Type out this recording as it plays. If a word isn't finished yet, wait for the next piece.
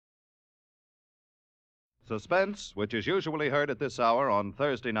Suspense, which is usually heard at this hour on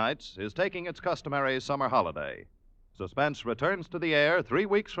Thursday nights, is taking its customary summer holiday. Suspense returns to the air 3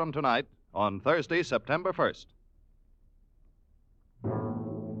 weeks from tonight on Thursday, September 1st.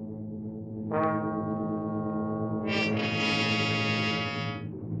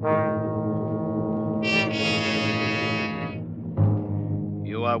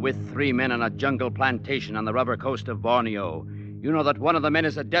 You are with 3 men on a jungle plantation on the rubber coast of Borneo. You know that one of the men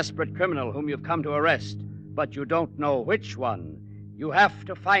is a desperate criminal whom you've come to arrest, but you don't know which one. You have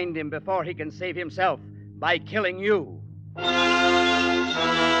to find him before he can save himself by killing you.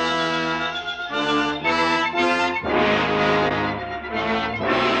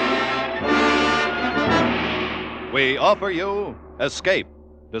 We offer you Escape,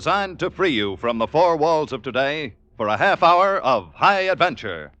 designed to free you from the four walls of today for a half hour of high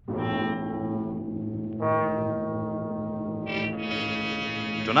adventure.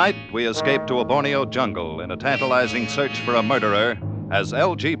 Tonight, we escape to a Borneo jungle in a tantalizing search for a murderer, as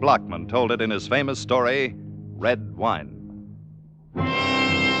L.G. Blockman told it in his famous story, Red Wine.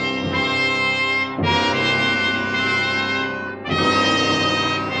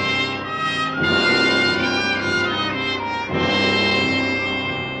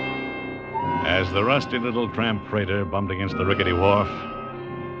 As the rusty little tramp freighter bumped against the rickety wharf,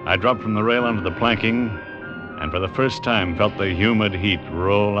 I dropped from the rail onto the planking and for the first time felt the humid heat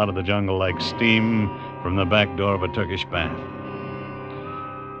roll out of the jungle like steam from the back door of a Turkish bath.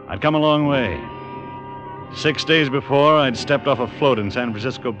 I'd come a long way. 6 days before, I'd stepped off a float in San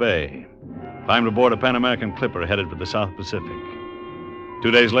Francisco Bay, climbed aboard a Pan American clipper headed for the South Pacific. 2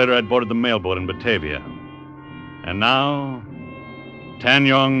 days later, I'd boarded the mailboat in Batavia. And now,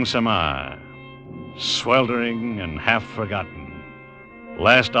 Tanjong Samar, sweltering and half forgotten,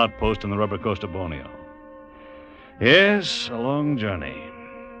 last outpost on the rubber coast of Borneo. Yes, a long journey,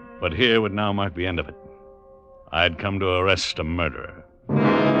 but here would now mark the end of it. I'd come to arrest a murderer.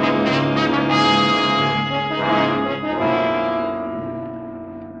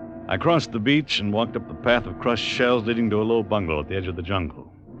 I crossed the beach and walked up the path of crushed shells leading to a low bungalow at the edge of the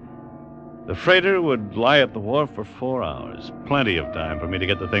jungle. The freighter would lie at the wharf for 4 hours, plenty of time for me to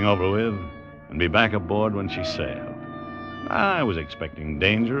get the thing over with and be back aboard when she sailed. I was expecting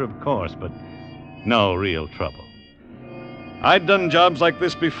danger, of course, but no real trouble. I'd done jobs like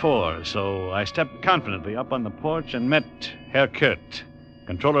this before, so I stepped confidently up on the porch and met Herr Kurt,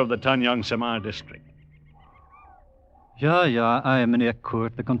 controller of the Tanjong Samar district. Yeah, I am Herr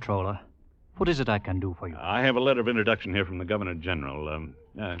Kurt, the controller. What is it I can do for you? I have a letter of introduction here from the Governor General.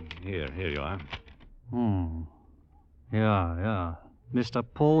 Here you are. Yeah. Mr.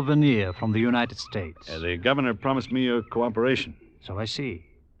 Paul Vernier from the United States. The Governor promised me your cooperation. So I see.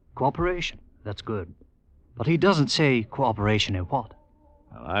 Cooperation. That's good. But he doesn't say cooperation in what?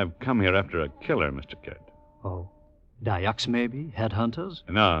 Well, I've come here after a killer, Mr. Kurt. Oh, Dayaks maybe? Headhunters?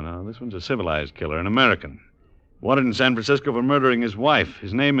 No, this one's a civilized killer, an American. Wanted in San Francisco for murdering his wife.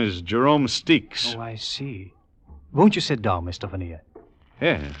 His name is Jerome Steeks. Oh, I see. Won't you sit down, Mr. Vernier?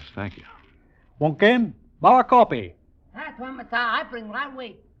 Yes, thank you. Wonkin, bawa kopi. I bring right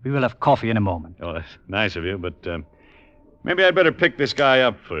way. We will have coffee in a moment. Oh, that's nice of you, but maybe I'd better pick this guy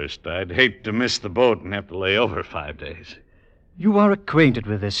up first. I'd hate to miss the boat and have to lay over 5 days. You are acquainted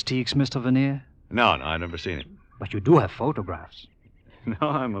with this Steeks, Mr. Vernier? No, I've never seen him. But you do have photographs. No,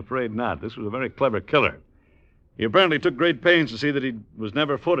 I'm afraid not. This was a very clever killer. He apparently took great pains to see that he was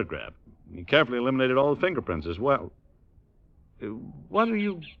never photographed. He carefully eliminated all the fingerprints as well. What are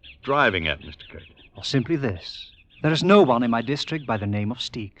you driving at, Mr. Kurt? Well, simply this. There is no one in my district by the name of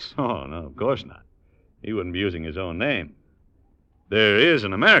Steeks. Oh, no, of course not. He wouldn't be using his own name. There is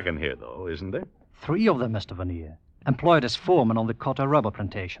an American here, though, isn't there? 3 of them, Mr. Vernier, employed as foreman on the Cotta rubber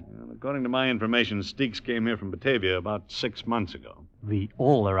plantation. Well, according to my information, Steeks came here from Batavia about 6 months ago. We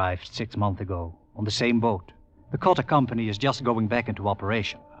all arrived 6 months ago on the same boat. The Cotta company is just going back into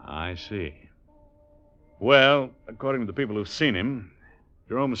operation. I see. Well, according to the people who've seen him,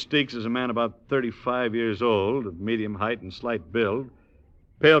 Jerome Steeks is a man about 35 years old, of medium height and slight build,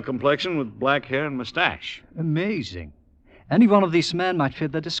 pale complexion with black hair and mustache. Amazing. Any one of these men might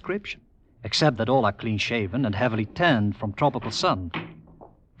fit the description, except that all are clean-shaven and heavily tanned from tropical sun.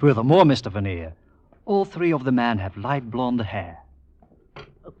 Furthermore, Mr. Vernier, all 3 of the men have light blonde hair.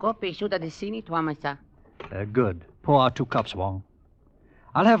 Kopi sudah di sini, Tuan Masa. Good. Pour out 2 cups, Wong.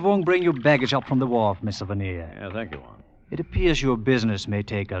 I'll have Wong bring your baggage up from the wharf, Mr. Vernier. Yeah, thank you, Wong. It appears your business may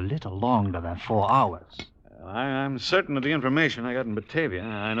take a little longer than 4 hours. I'm certain of the information I got in Batavia.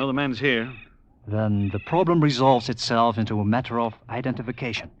 I know the man's here. Then the problem resolves itself into a matter of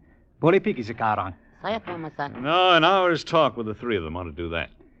identification. Boleh pergi sekarang. Saya, Tuan Masa. No, an hour's talk with the 3 of them ought to do that.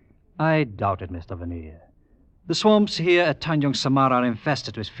 I doubt it, Mr. Vernier. The swamps here at Tanjong Samar are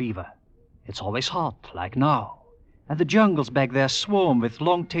infested with fever. It's always hot, like now. And the jungles back there swarm with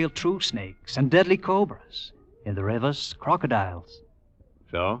long-tailed true snakes and deadly cobras. In the rivers, crocodiles.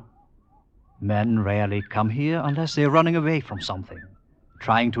 So? Men rarely come here unless they're running away from something,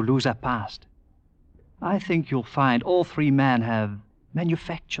 trying to lose their past. I think you'll find all three men have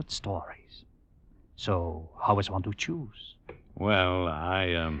manufactured stories. So, how is one to choose? Well,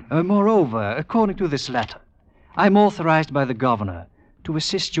 Moreover, according to this letter, I'm authorized by the governor to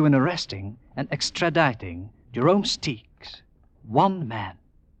assist you in arresting and extraditing Jerome Steeks. One man,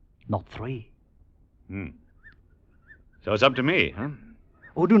 not three. So it's up to me, huh?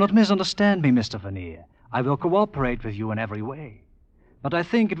 Oh, do not misunderstand me, Mr. Vernier. I will cooperate with you in every way. But I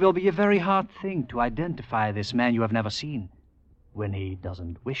think it will be a very hard thing to identify this man you have never seen when he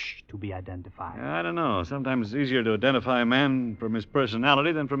doesn't wish to be identified. I don't know. Sometimes it's easier to identify a man from his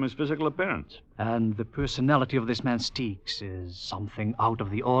personality than from his physical appearance. And the personality of this man Steeks is something out of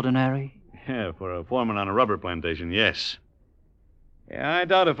the ordinary? Yeah, for a foreman on a rubber plantation, yes. Yeah, I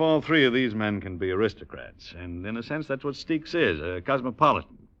doubt if all three of these men can be aristocrats. And in a sense, that's what Steeks is, a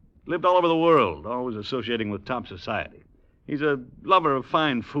cosmopolitan. Lived all over the world, always associating with top society. He's a lover of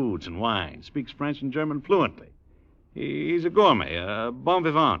fine foods and wine, speaks French and German fluently. He's a gourmet, a bon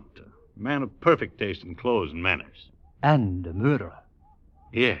vivant, a man of perfect taste in clothes and manners. And a murderer.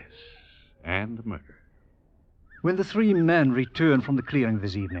 Yes, and a murderer. When the three men return from the clearing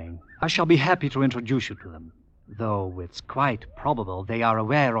this evening, I shall be happy to introduce you to them, though it's quite probable they are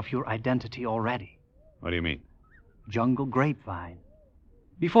aware of your identity already. What do you mean? Jungle grapevine.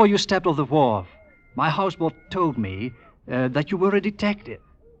 Before you stepped off the wharf, my houseboat told me that you were a detective.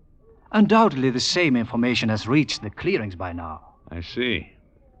 Undoubtedly the same information has reached the clearings by now. I see.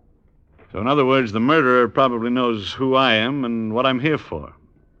 So in other words, the murderer probably knows who I am and what I'm here for.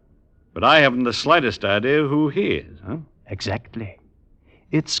 But I haven't the slightest idea who he is, huh? Exactly.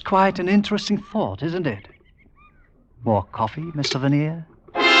 It's quite an interesting thought, isn't it? More coffee, Mr. Vernier?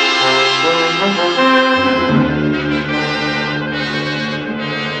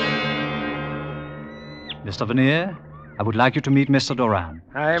 Mr. Vernier, I would like you to meet Mr. Doran.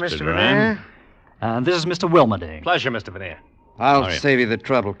 Hi, Mr. Duran. Vernier. And this is Mr. Wilmerding. Pleasure, Mr. Vernier. I'll Sorry. save you the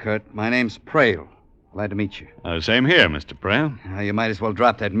trouble, Kurt. My name's Prale. Glad to meet you. Same here, Mr. Prale. You might as well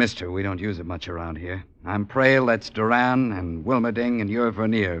drop that mister. We don't use it much around here. I'm Prale, that's Duran, and Wilmerding, and you're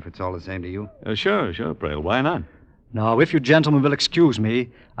Vernier, if it's all the same to you. Sure, Prale. Why not? Now, if you gentlemen will excuse me,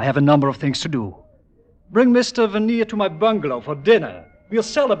 I have a number of things to do. Bring Mr. Vernier to my bungalow for dinner. We'll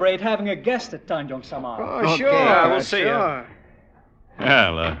celebrate having a guest at Tanjong Samar. Oh, Okay, sure. we'll see you.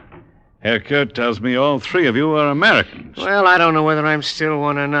 Well, Herr Kurt tells me all three of you are Americans. Well, I don't know whether I'm still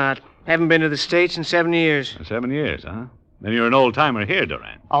one or not. Haven't been to the States in 7 years. 7 years, huh? Then you're an old-timer here,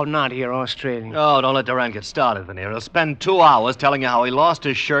 Duran. Oh, not here, Australia. Oh, don't let Duran get started, Vernier. He'll spend 2 hours telling you how he lost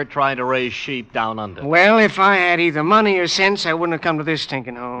his shirt trying to raise sheep down under. Well, if I had either money or sense, I wouldn't have come to this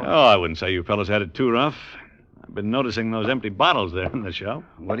stinking hole. Oh, I wouldn't say you fellas had it too rough. I've been noticing those empty bottles there on the shelf.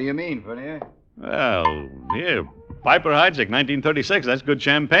 What do you mean, Vernier? Well, here, Piper Heidsieck, 1936. That's good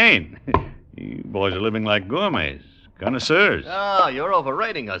champagne. You boys are living like gourmets, connoisseurs. Oh, you're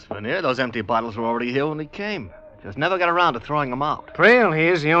overrating us, Vernier. Those empty bottles were already here when he came. Just never got around to throwing them out. Prale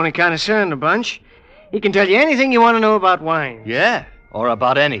here's the only connoisseur in the bunch. He can tell you anything you want to know about wine. Yeah, or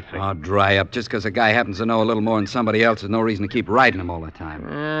about anything. Oh, dry up. Just because a guy happens to know a little more than somebody else is no reason to keep riding him all the time.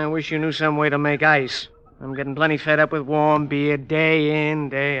 I wish you knew some way to make ice. I'm getting plenty fed up with warm beer day in,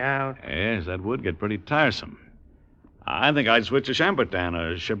 day out. Yes, that would get pretty tiresome. I think I'd switch to Chambertin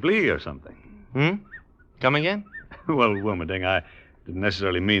or Chablis or something. Come again? Well, Wilmerding, I didn't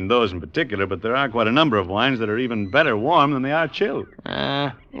necessarily mean those in particular, but there are quite a number of wines that are even better warm than they are chilled.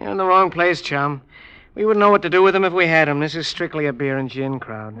 You're in the wrong place, chum. We wouldn't know what to do with them if we had them. This is strictly a beer and gin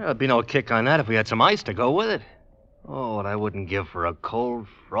crowd. There'd be no kick on that if we had some ice to go with it. Oh, what I wouldn't give for a cold,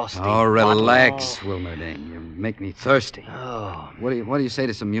 frosty Oh, bottle. relax, Wilmerding. You make me thirsty. Oh, What do you say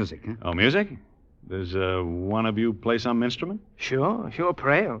to some music, huh? Oh, music? Does one of you play some instrument? Sure,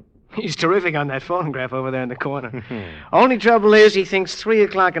 Prale. He's terrific on that phonograph over there in the corner. Only trouble is he thinks 3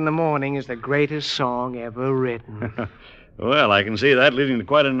 o'clock in the morning is the greatest song ever written. Well, I can see that leading to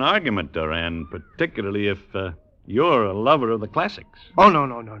quite an argument, Duran, particularly if you're a lover of the classics. Oh, no.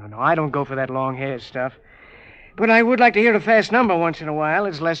 I don't go for that long-haired stuff. But I would like to hear a fast number once in a while.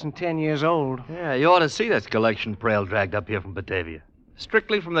 It's less than 10 years old. yeah, you ought to see this collection Prale dragged up here from Batavia.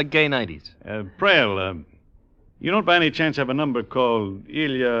 Strictly from the gay 90s. Prale, you don't by any chance have a number called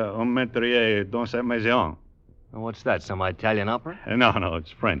Il y a un meurtrier dans cette maison? What's that, some Italian opera? No,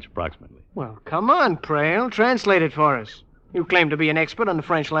 it's French, approximately. Well, come on, Prale. Translate it for us. You claim to be an expert on the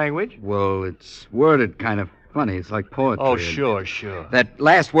French language. Well, it's worded kind of Funny, it's like poetry. Oh, sure, sure. That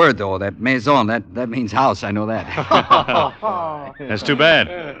last word, though, that maison, that means house. I know that. That's too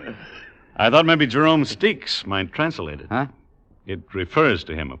bad. I thought maybe Jerome Steeks might translate it. Huh? It refers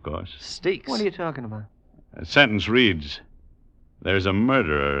to him, of course. Steaks. What are you talking about? The sentence reads, "There's a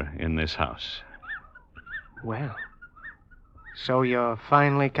murderer in this house." Well, so you're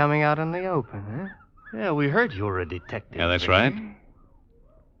finally coming out in the open, huh? Yeah, we heard you were a detective. Yeah, that's right.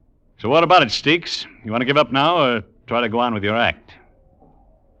 So what about it, Steeks? You want to give up now or try to go on with your act?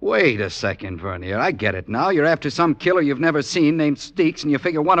 Wait a second, Vernier. I get it now. You're after some killer you've never seen named Steeks, and you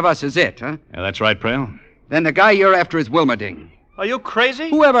figure one of us is it, huh? Yeah, that's right, Prale. Then the guy you're after is Wilmerding. Are you crazy?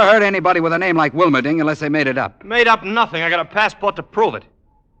 Who ever heard anybody with a name like Wilmerding unless they made it up? Made up nothing. I got a passport to prove it.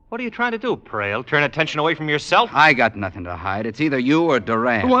 What are you trying to do, Prale? Turn attention away from yourself? I got nothing to hide. It's either you or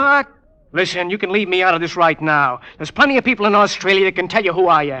Duran. What? Listen, you can leave me out of this right now. There's plenty of people in Australia that can tell you who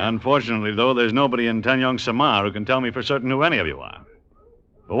I am. Unfortunately, though, there's nobody in Tanyong Samar who can tell me for certain who any of you are.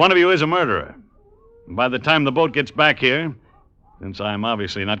 But one of you is a murderer. And by the time the boat gets back here, since I'm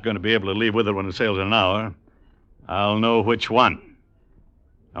obviously not going to be able to leave with it when it sails in an hour, I'll know which one.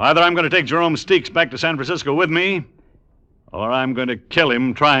 Now, either I'm going to take Jerome Steeks back to San Francisco with me, or I'm going to kill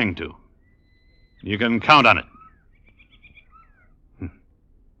him trying to. You can count on it.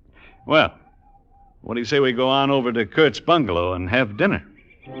 Well, what do you say we go on over to Kurt's bungalow and have dinner?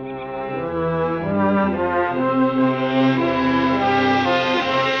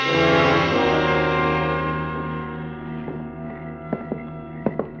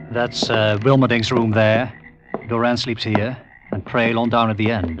 That's Wilmerding's room there. Duran sleeps here, and Prale on down at the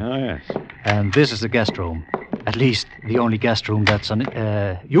end. Oh, yes. And this is the guest room. At least the only guest room that's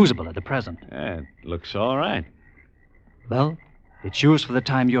usable at the present. It looks all right. Well, it's yours for the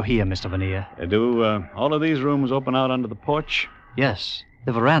time you're here, Mr. Vernier. Do all of these rooms open out onto the porch? Yes,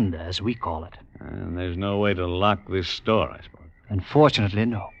 the veranda, as we call it. And there's no way to lock this door, I suppose. Unfortunately,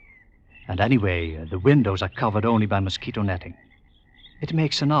 no. And anyway, the windows are covered only by mosquito netting. It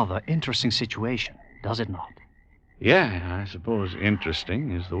makes another interesting situation, does it not? Yeah, I suppose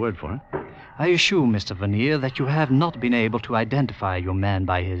interesting is the word for it. I assure Mr. Vernier that you have not been able to identify your man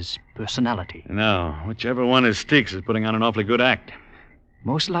by his personality. No, whichever one is Steeks is putting on an awfully good act.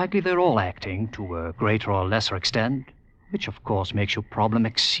 Most likely they're all acting to a greater or lesser extent, which of course makes your problem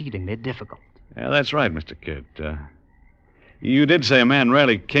exceedingly difficult. Yeah, that's right, Mr. Kurt. You did say a man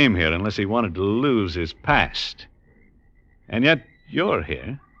rarely came here unless he wanted to lose his past. And yet you're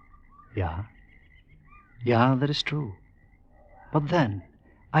here. Yeah. Yeah, that is true. But then,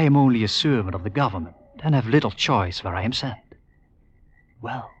 I am only a servant of the government and have little choice where I am sent.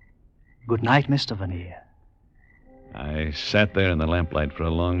 Well, good night, Mr. Vernier. I sat there in the lamplight for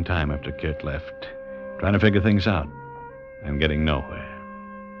a long time after Kurt left, trying to figure things out and getting nowhere.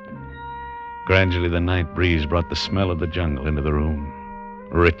 Gradually, the night breeze brought the smell of the jungle into the room.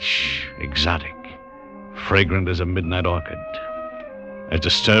 Rich, exotic, fragrant as a midnight orchid, as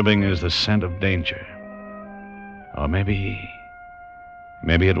disturbing as the scent of danger. Or maybe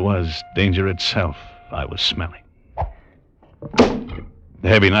it was danger itself I was smelling. The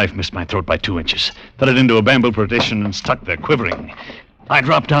heavy knife missed my throat by 2 inches, thudded into a bamboo partition and stuck there, quivering. I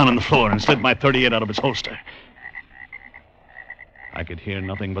dropped down on the floor and slid my .38 out of its holster. I could hear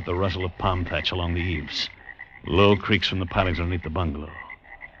nothing but the rustle of palm thatch along the eaves, low creaks from the pilings underneath the bungalow,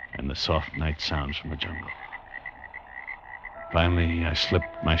 and the soft night sounds from the jungle. Finally, I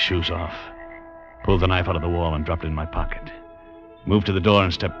slipped my shoes off, pulled the knife out of the wall and dropped it in my pocket, moved to the door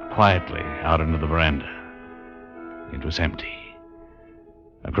and stepped quietly out into the veranda. It was empty.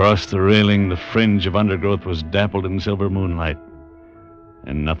 Across the railing, the fringe of undergrowth was dappled in silver moonlight,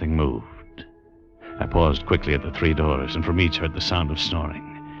 and nothing moved. I paused quickly at the 3 doors, and from each heard the sound of snoring.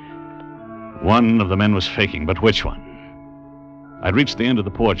 One of the men was faking, but which one? I'd reached the end of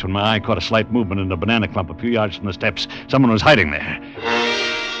the porch when my eye caught a slight movement in a banana clump a few yards from the steps. Someone was hiding there.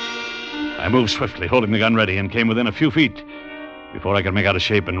 I moved swiftly, holding the gun ready, and came within a few feet before I could make out a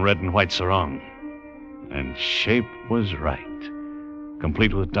shape in red and white sarong. And shape was right,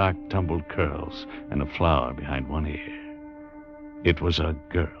 complete with dark, tumbled curls and a flower behind one ear. It was a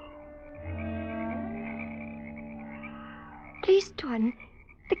girl. Please, Tuan,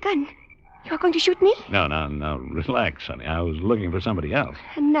 the gun. You are going to shoot me? No, relax, honey. I was looking for somebody else.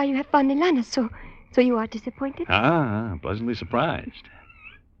 And now you have found Nilana, so you are disappointed? Pleasantly surprised.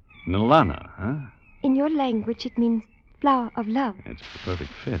 Nilana, huh? In your language, it means flower of love. It's the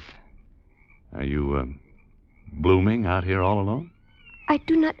perfect fit. Are you, blooming out here all alone? I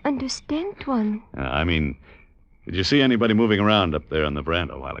do not understand, Tuan. Did you see anybody moving around up there on the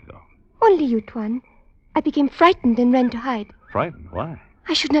veranda a while ago? Only you, Tuan. I became frightened and ran to hide. Frightened? Why?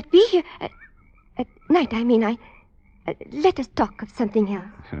 I should not be here. At night, I mean. Let us talk of something else.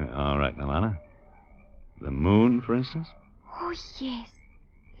 All right, Nalana. The moon, for instance? Oh, yes.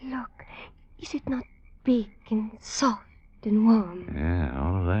 Look. Is it not big and soft and warm? Yeah,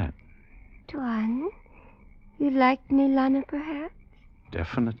 all of that. Tuan, you like Nilana, perhaps?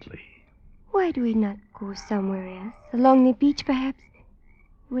 Definitely. Why do we not go somewhere else? Along the beach, perhaps?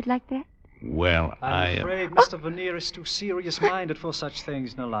 You would like that? Well, I'm afraid Mr. Veneer is too serious-minded for such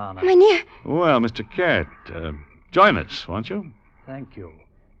things, Nalana. Mynheer. Well, Mr. Cat, join us, won't you? Thank you.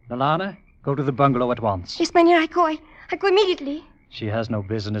 Nalana, go to the bungalow at once. Yes, Mynheer, I go immediately. She has no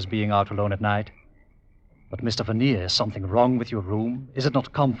business being out alone at night. But, Mr. Veneer, is something wrong with your room? Is it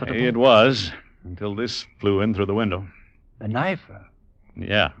not comfortable? It was, until this flew in through the window. A knife?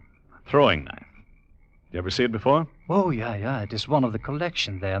 Yeah, a throwing knife. You ever see it before? Oh, yeah. It is one of the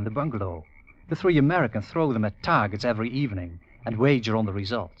collection there in the bungalow. The 3 Americans throw them at targets every evening and wager on the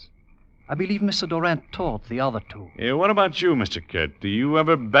results. I believe Mr. Durant taught the other 2. Yeah, what about you, Mr. Cat? Do you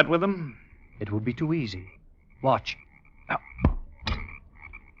ever bet with them? It would be too easy. Watch.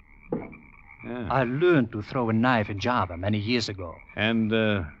 Yeah. I learned to throw a knife in Java many years ago. And,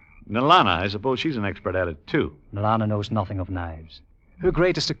 Nalana, I suppose she's an expert at it, too. Nalana knows nothing of knives. Her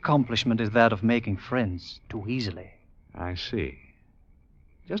greatest accomplishment is that of making friends too easily. I see.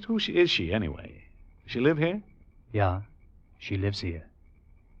 Just who is she, anyway? Does she live here? Yeah, she lives here.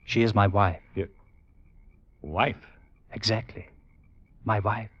 She is my wife. Your wife? Exactly. My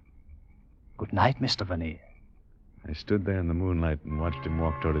wife. Good night, Mr. Veneer. I stood there in the moonlight and watched him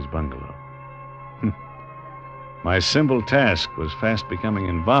walk toward his bungalow. My simple task was fast becoming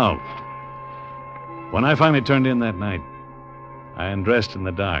involved. When I finally turned in that night, I undressed in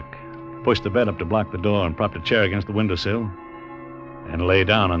the dark, pushed the bed up to block the door, and propped a chair against the windowsill, and lay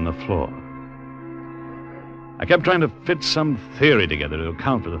down on the floor. I kept trying to fit some theory together to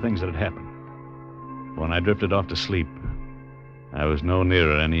account for the things that had happened. When I drifted off to sleep, I was no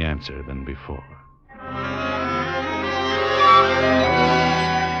nearer any answer than before.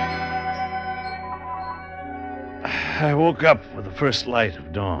 I woke up with the first light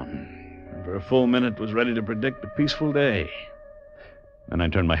of dawn, and for a full minute was ready to predict a peaceful day. Then I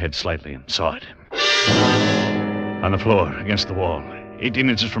turned my head slightly and saw it. On the floor, against the wall, 18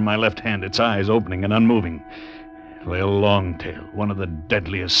 inches from my left hand, its eyes opening and unmoving, lay a long-tail, one of the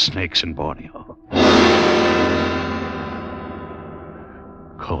deadliest snakes in Borneo.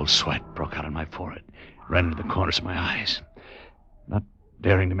 Cold sweat broke out on my forehead, ran to the corners of my eyes. Not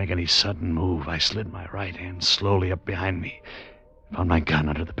daring to make any sudden move, I slid my right hand slowly up behind me, found my gun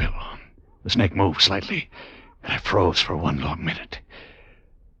under the pillow. The snake moved slightly, and I froze for 1 long minute.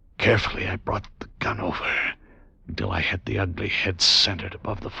 Carefully, I brought the gun over until I had the ugly head centered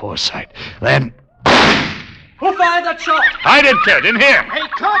above the foresight. Then... Who fired that shot? I did, Kurt, in here. Hey,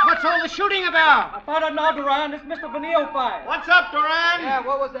 Cook, what's all the shooting about? I found out now, Duran. It's Mr. Veneer who fired. What's up, Duran? Yeah,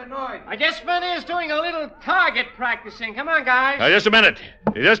 what was that noise? I guess Veneer's doing a little target practicing. Come on, guys. Now, just a minute.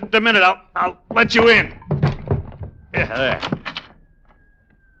 Just a minute. I'll let you in. Yeah, there.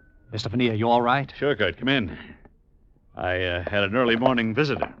 Mr. Veneer, you all right? Sure, Kurt. Come in. I had an early morning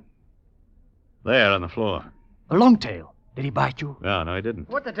visitor. There on the floor. A longtail. Did he bite you? No, he didn't.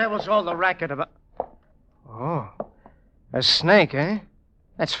 What the devil's all the racket about? Oh, a snake, eh?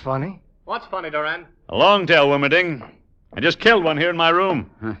 That's funny. What's funny, Duran? A long-tail, Wilmerding. I just killed one here in my room.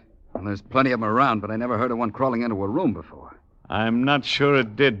 Huh. Well, there's plenty of them around, but I never heard of one crawling into a room before. I'm not sure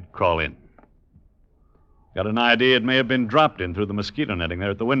it did crawl in. Got an idea it may have been dropped in through the mosquito netting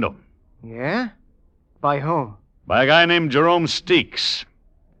there at the window. Yeah? By whom? By a guy named Jerome Steeks.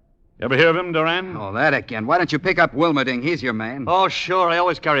 You ever hear of him, Duran? Oh, that again. Why don't you pick up Wilmerding? He's your man. Oh, sure. I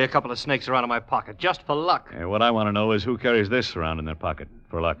always carry a couple of snakes around in my pocket, just for luck. What I want to know is who carries this around in their pocket,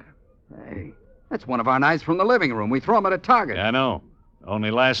 for luck. Hey, that's one of our knives from the living room. We throw them at a target. Yeah, I know.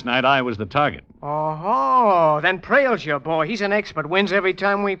 Only last night I was the target. Oh, then Prail's your boy. He's an expert. Wins every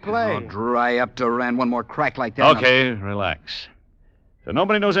time we play. Oh, dry up, Duran. One more crack like that. Okay, relax. So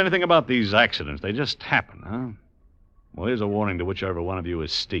nobody knows anything about these accidents. They just happen, huh? Well, here's a warning to whichever one of you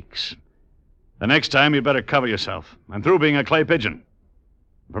is Steeks. The next time, you better cover yourself. I'm through being a clay pigeon.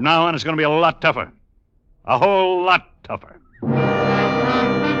 From now on, it's going to be a lot tougher. A whole lot tougher.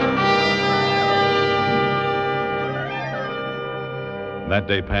 That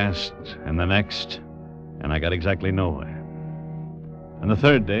day passed, and the next, and I got exactly nowhere. And the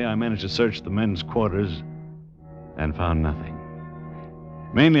third day, I managed to search the men's quarters and found nothing.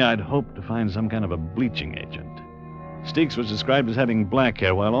 Mainly, I'd hoped to find some kind of a bleaching agent. Steeks was described as having black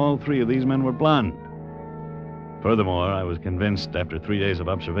hair, while all 3 of these men were blonde. Furthermore, I was convinced after 3 days of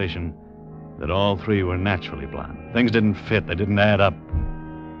observation that all 3 were naturally blonde. Things didn't fit. They didn't add up.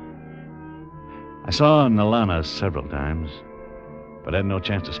 I saw Nalana several times, but had no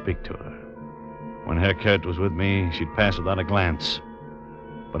chance to speak to her. When Herr Kurt was with me, she'd pass without a glance.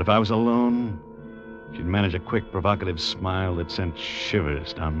 But if I was alone, she'd manage a quick, provocative smile that sent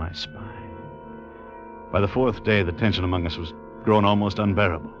shivers down my spine. By the fourth day, the tension among us was grown almost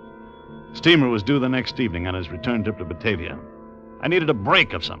unbearable. Steamer was due the next evening on his return trip to Batavia. I needed a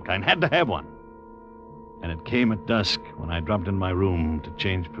break of some kind, had to have one. And it came at dusk when I dropped in my room to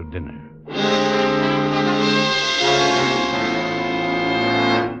change for dinner.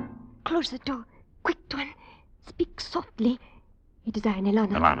 Close the door. Quick, Tuan. Speak softly. It is I, Nalana.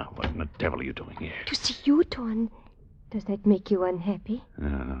 Nalana, what in the devil are you doing here? To see you, Tuan. Does that make you unhappy?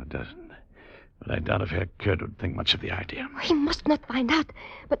 No, it doesn't. But I doubt if Herr Kurt would think much of the idea. He must not find out.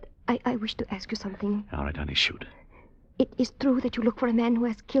 But I wish to ask you something. All right, honey, shoot. It is true that you look for a man who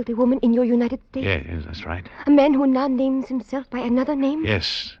has killed a woman in your United States? Yes, that's right. A man who now names himself by another name?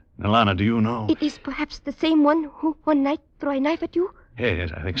 Yes. Nalana, do you know? It is perhaps the same one who one night threw a knife at you?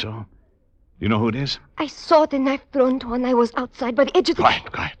 Yes, I think so. Do you know who it is? I saw the knife thrown, Tuan. I was outside by the edge of the...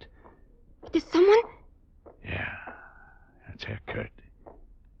 Quiet. It is someone? Yeah, that's Herr Kurt.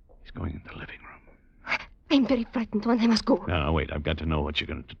 He's going in the living room. I'm very frightened, Tuan. I must go. No, wait. I've got to know what you're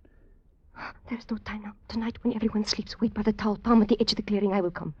going to do. There's no time now. Tonight, when everyone sleeps, wait by the towel palm at the edge of the clearing. I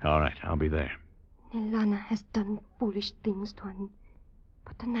will come. All right, I'll be there. Nalana has done foolish things, Tuan.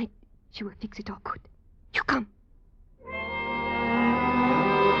 But tonight, she will fix it all good. You come.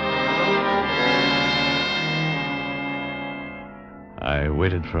 I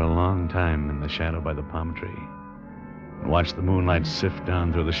waited for a long time in the shadow by the palm tree and watched the moonlight sift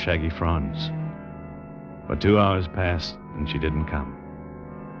down through the shaggy fronds. But 2 hours passed and she didn't come.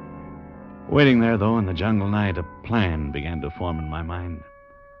 Waiting there, though, in the jungle night, a plan began to form in my mind.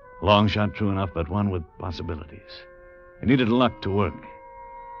 A long shot true enough, but one with possibilities. It needed luck to work.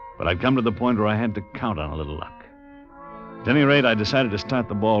 But I'd come to the point where I had to count on a little luck. At any rate, I decided to start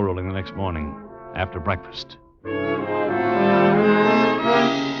the ball rolling the next morning, after breakfast.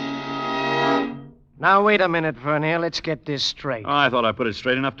 Now, wait a minute, Vernier. Let's get this straight. Oh, I thought I put it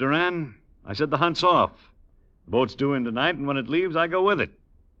straight enough, Duran. I said the hunt's off. The boat's due in tonight, and when it leaves, I go with it.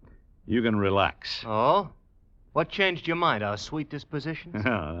 You can relax. Oh? What changed your mind? Our sweet dispositions?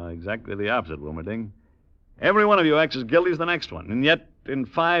 Exactly the opposite, Wilmerding. Every one of you acts as guilty as the next one, and yet in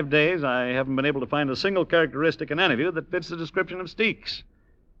 5 days I haven't been able to find a single characteristic in any of you that fits the description of Steeks.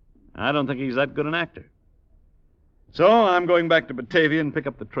 I don't think he's that good an actor. So I'm going back to Batavia and pick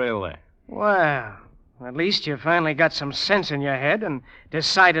up the trail there. Well, at least you finally got some sense in your head and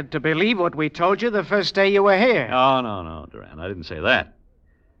decided to believe what we told you the first day you were here. Oh, no, Duran. I didn't say that.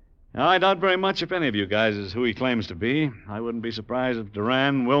 Now, I doubt very much if any of you guys is who he claims to be. I wouldn't be surprised if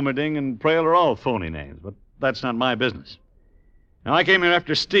Duran, Wilmerding, and Prail are all phony names, but that's not my business. Now, I came here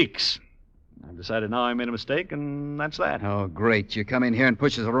after Steeks. I've decided now I made a mistake, and that's that. Oh, great. You come in here and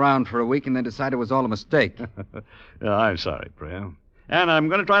push us around for a week and then decide it was all a mistake. I'm sorry, Prail. And I'm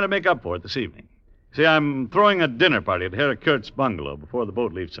going to try to make up for it this evening. See, I'm throwing a dinner party at Herr Kurt's bungalow before the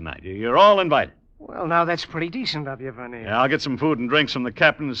boat leaves tonight. You're all invited. Well, now, that's pretty decent of you, Vernier. Yeah, I'll get some food and drinks from the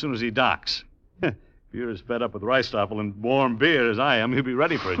captain as soon as he docks. If you're as fed up with Reistoffel and warm beer as I am, he'll be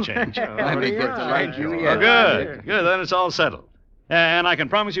ready for a change. I think it's like you, yeah. Good. Then it's all settled. And I can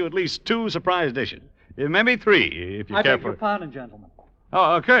promise you at least 2 surprise dishes. Maybe 3, if you I care beg for... your pardon, gentlemen.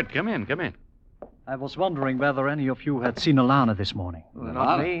 Oh, Kurt, come in. I was wondering whether any of you had seen Alana this morning.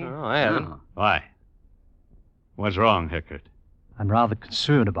 Not me. Oh, I haven't. Why? What's wrong, Herr Kurt? I'm rather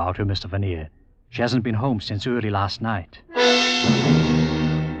concerned about her, Mr. Vernier. She hasn't been home since early last night.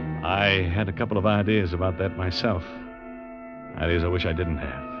 I had a couple of ideas about that myself. Ideas I wish I didn't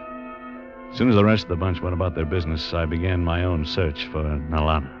have. As soon as the rest of the bunch went about their business, I began my own search for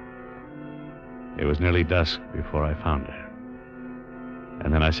Nalana. It was nearly dusk before I found her.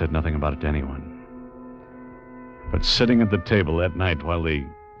 And then I said nothing about it to anyone. But sitting at the table that night while the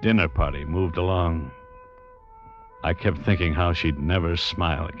dinner party moved along, I kept thinking how she'd never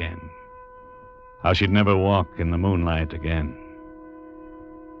smile again. How she'd never walk in the moonlight again.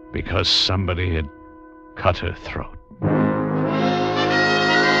 Because somebody had cut her throat.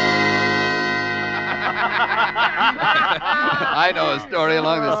 I know a story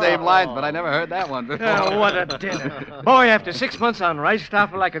along the same lines, but I never heard that one before. Oh, what a dinner. Boy, after 6 months on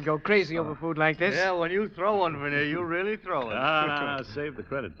Reistoffel, I could go crazy over food like this. Yeah, when you throw one, Vernier, you really throw it. No, save the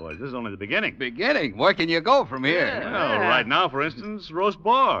credit, boys. This is only the beginning. Beginning? Where can you go from here? Well, right now, for instance, roast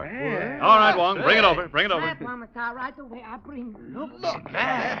boar. Yeah. All right, Wong, bring it over. Right, Mama, right away. I bring. Look.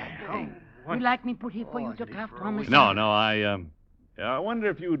 You like me put here for you to carve, Thomas? No, I wonder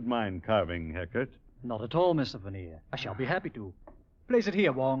if you'd mind carving, Herr Kurt. Not at all, Mr. Vernier. I shall be happy to. Place it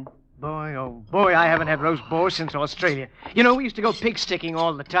here, Wong. Boy, oh boy, I haven't had roast boar since Australia. You know, we used to go pig sticking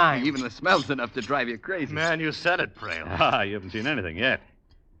all the time. Even the smell's enough to drive you crazy. Man, you said it, Prail. Ah, you haven't seen anything yet.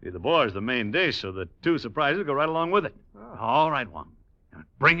 See, the boar's the main dish, so the two surprises go right along with it. All right, Wong. Now,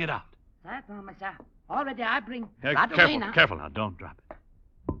 bring it out. Sir, Thomas, sir. Already I bring. Yeah, Right away careful, now. careful now. Don't drop it.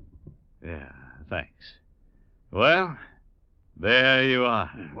 Yeah, thanks. Well, there you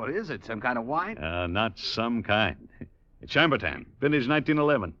are. What is it, some kind of wine? Not some kind. It's Chambertin, vintage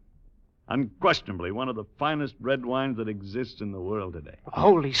 1911. Unquestionably one of the finest red wines that exists in the world today.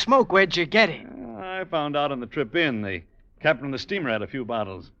 Holy smoke, where'd you get it? I found out on the trip in. The captain of the steamer had a few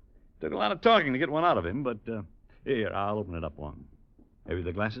bottles. Took a lot of talking to get one out of him, but here, I'll open it up one. Have you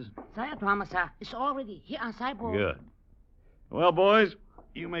the glasses? Sir, Thomas, sir. It's already here on sideboard. Good. Well, boys,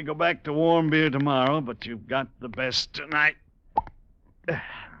 you may go back to warm beer tomorrow, but you've got the best tonight.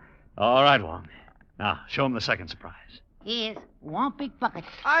 All right, Wong. Now, show him the second surprise. Here's one big bucket.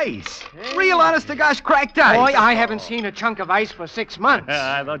 Ice. Real honest-to-gosh cracked ice. Boy, I haven't seen a chunk of ice for 6 months.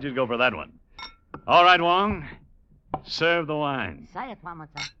 I thought you'd go for that one. All right, Wong. Serve the wine. Sir, Thomas,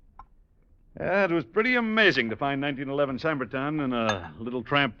 sir. It was pretty amazing to find 1911 Samberton in a little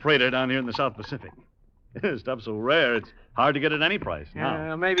tramp freighter down here in the South Pacific. Stuff's so rare, it's hard to get at any price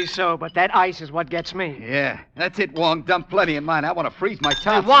now. Maybe so, but that ice is what gets me. Yeah, that's it, Wong. Dump plenty in mine. I want to freeze my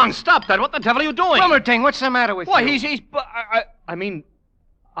tongue. Hey, Wong, stop that. What the devil are you doing? Rummerting, what's the matter with Why, you? I mean...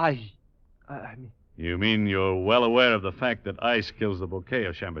 You mean you're well aware of the fact that ice kills the bouquet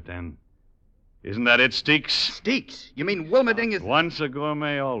of Chambertin? Isn't that it, Steeks? Steeks? You mean Wilmerding is... Once a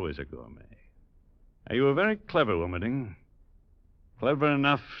gourmet, always a gourmet. Now, you were very clever, Wilmerding. Clever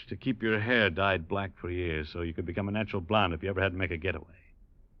enough to keep your hair dyed black for years so you could become a natural blonde if you ever had to make a getaway.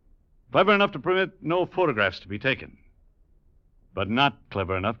 Clever enough to permit no photographs to be taken. But not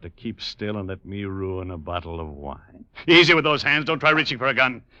clever enough to keep still and let me ruin a bottle of wine. Easy with those hands. Don't try reaching for a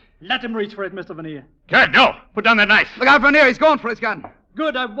gun. Let him reach for it, Mr. Veneer. Kurt, no! Put down that knife. Look out, Vernier. He's going for his gun.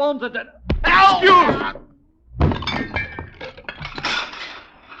 Good, I wanted it. Ow!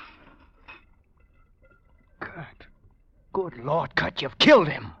 Good Lord, Kurt, you've killed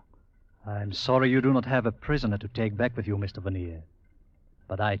him. I'm sorry you do not have a prisoner to take back with you, Mr. Veneer.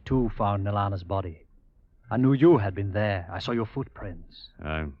 But I, too, found Nilana's body. I knew you had been there. I saw your footprints.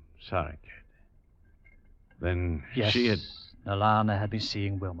 I'm sorry, Kurt. Then Yes, she had... Nilana had been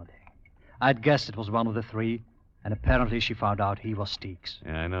seeing Wilmerding. I'd guessed it was one of the three, and apparently she found out he was Steeks.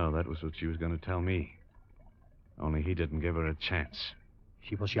 Yeah, I know. That was what she was going to tell me. Only he didn't give her a chance.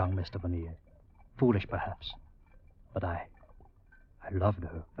 She was young, Mr. Veneer. Foolish, perhaps. But I loved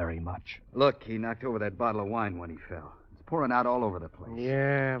her very much. Look, he knocked over that bottle of wine when he fell. It's pouring out all over the place.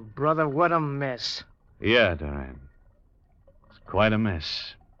 Yeah, brother, what a mess. Yeah, Duran. It's quite a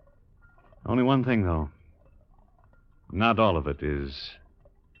mess. Only one thing, though. Not all of it is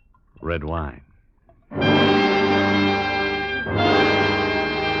red wine.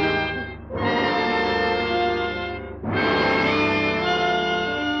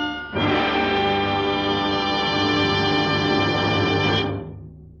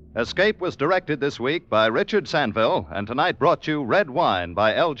 Escape was directed this week by Richard Sanville, and tonight brought you Red Wine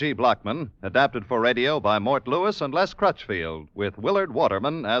by L.G. Blockman, adapted for radio by Mort Lewis and Les Crutchfield, with Willard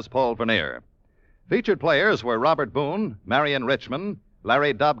Waterman as Paul Vernier. Featured players were Robert Boone, Marion Richmond,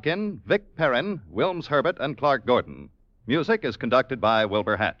 Larry Dobkin, Vic Perrin, Wilms Herbert, and Clark Gordon. Music is conducted by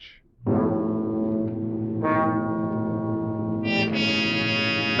Wilbur Hatch.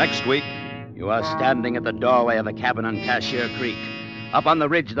 Next week... You are standing at the doorway of a cabin on Cashier Creek. Up on the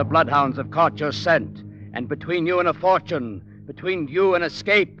ridge, the bloodhounds have caught your scent. And between you and a fortune, between you and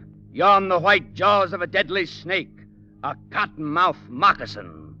escape, yawn the white jaws of a deadly snake, a cottonmouth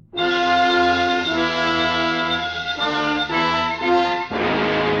moccasin.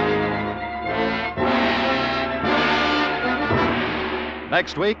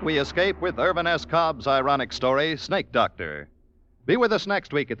 Next week, we escape with Irvin S. Cobb's ironic story, Snake Doctor. Be with us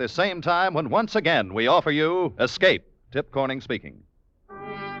next week at this same time when once again we offer you Escape. Tip Corning speaking.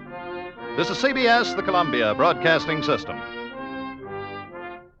 This is CBS, the Columbia Broadcasting System.